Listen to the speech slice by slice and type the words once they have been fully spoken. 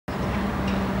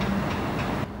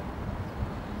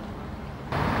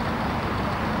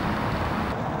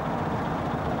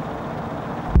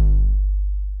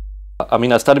I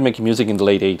mean, I started making music in the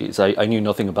late 80s. I knew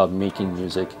nothing about making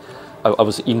music. I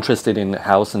was interested in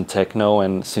house and techno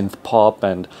and synth pop,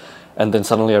 and then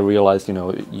suddenly I realized, you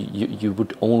know, you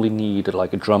would only need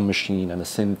like a drum machine and a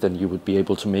synth, and you would be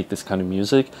able to make this kind of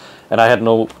music. And I had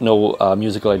no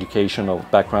musical education or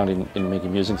background in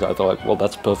making music, so I thought, like, well,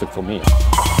 that's perfect for me.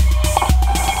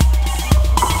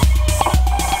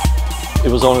 It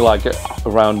was only like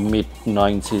around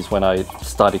mid-90s when I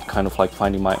started kind of like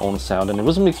finding my own sound, and it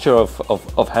was a mixture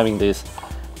of having these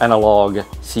analog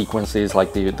sequences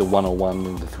like the 101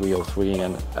 and the 303,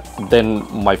 and then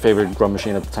my favorite drum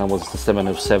machine at the time was the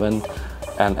 707,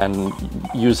 and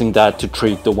using that to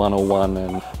treat the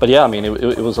 101. But yeah, I mean,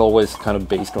 it was always kind of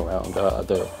based around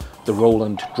the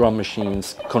Roland drum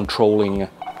machines controlling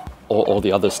all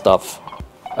the other stuff.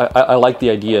 I like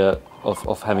the idea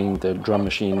of having the drum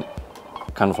machine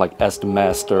kind of like as the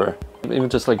master. Even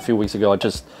just like a few weeks ago, I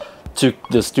just took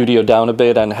the studio down a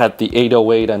bit and had the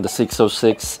 808 and the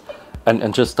 606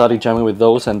 and just started jamming with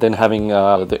those, and then having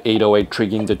the 808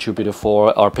 triggering the Jupiter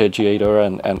 4 arpeggiator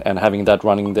and having that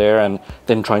running there, and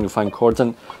then trying to find chords.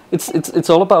 And it's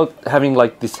all about having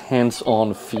like this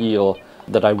hands-on feel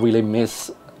that I really miss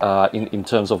in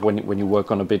terms of when you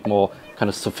work on a bit more kind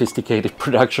of sophisticated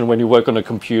production, when you work on a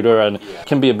computer, and it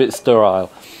can be a bit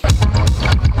sterile.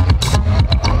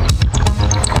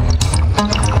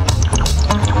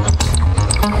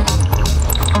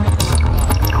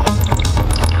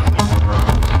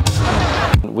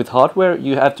 With hardware,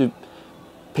 you have to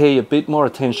pay a bit more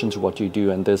attention to what you do,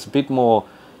 and there's a bit more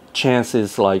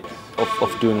chances like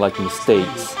of doing like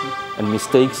mistakes, and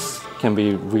mistakes can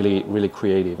be really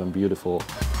creative and beautiful.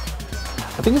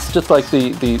 I think it's just like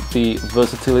the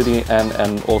versatility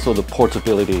and also the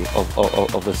portability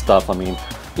of the stuff. I mean,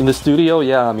 in the studio,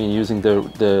 yeah, I mean, using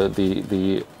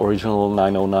the original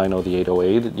 909 or the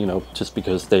 808, you know, just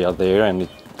because they are there, and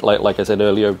like I said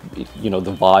earlier, you know,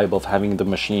 the vibe of having the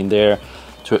machine there,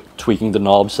 tweaking the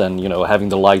knobs, and you know, having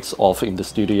the lights off in the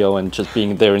studio and just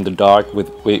being there in the dark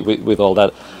with all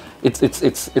that.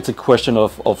 It's a question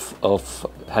of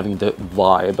having the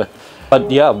vibe. But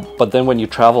yeah, but then when you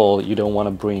travel, you don't want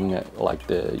to bring like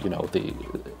the, you know, the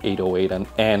 808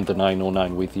 and the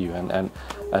 909 with you, and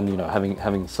you know,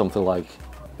 having something like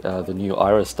the new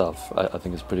Aira stuff, I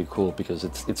think is pretty cool, because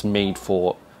it's made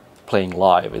for playing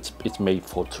live. It's made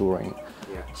for touring.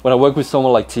 Yeah. When I work with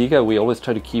someone like Tiga, we always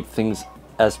try to keep things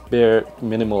as bare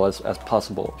minimal as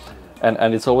possible,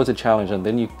 and it's always a challenge. And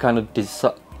then you kind of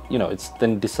decide, you know, it's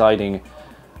then deciding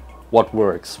what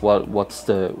works, what's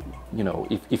the, you know,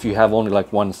 if you have only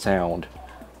like one sound,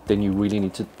 then you really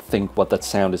need to think what that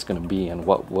sound is going to be, and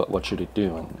what should it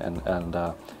do, and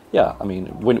yeah, I mean,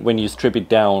 when you strip it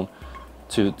down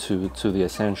to the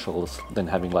essentials, then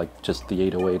having like just the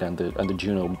 808 and the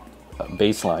Juno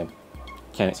bass line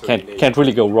can't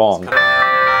really go wrong.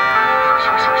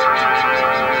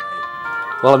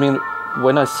 Well, I mean,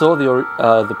 when I saw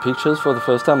the pictures for the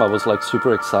first time, I was like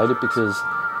super excited, because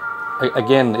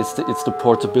again, it's the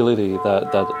portability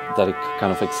that it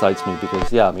kind of excites me.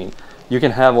 Because yeah, I mean, you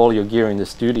can have all your gear in the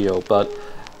studio, but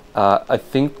I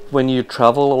think when you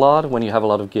travel a lot, when you have a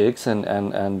lot of gigs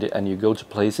and you go to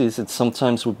places, it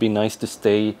sometimes would be nice to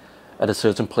stay at a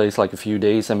certain place like a few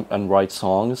days and write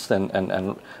songs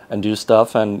and do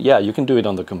stuff. And yeah, you can do it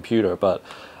on the computer, but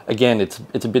again, it's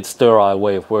a bit sterile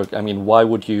way of work. I mean, why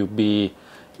would you be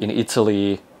in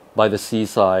Italy by the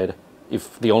seaside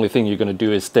if the only thing you're going to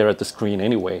do is stare at the screen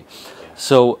anyway?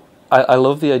 So I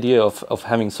love the idea of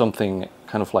having something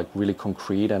kind of like really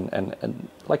concrete and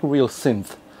like a real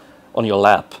synth on your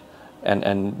lap, and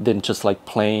then just like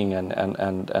playing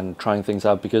and trying things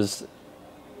out, because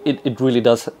it really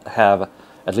does have,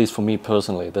 at least for me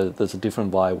personally, there's a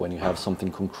different vibe when you have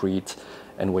something concrete,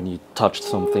 and when you touch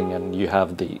something and you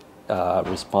have the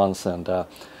response. And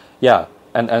yeah,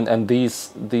 and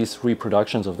these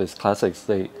reproductions of these classics,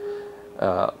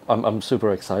 I'm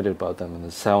super excited about them, and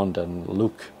the sound and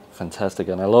look fantastic.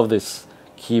 And I love this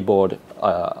keyboard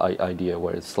idea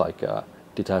where it's like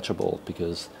detachable,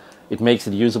 because it makes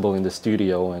it usable in the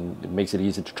studio and it makes it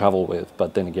easy to travel with,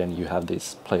 but then again, you have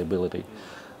this playability.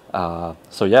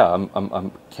 So yeah,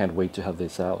 I'm can't wait to have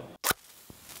this out.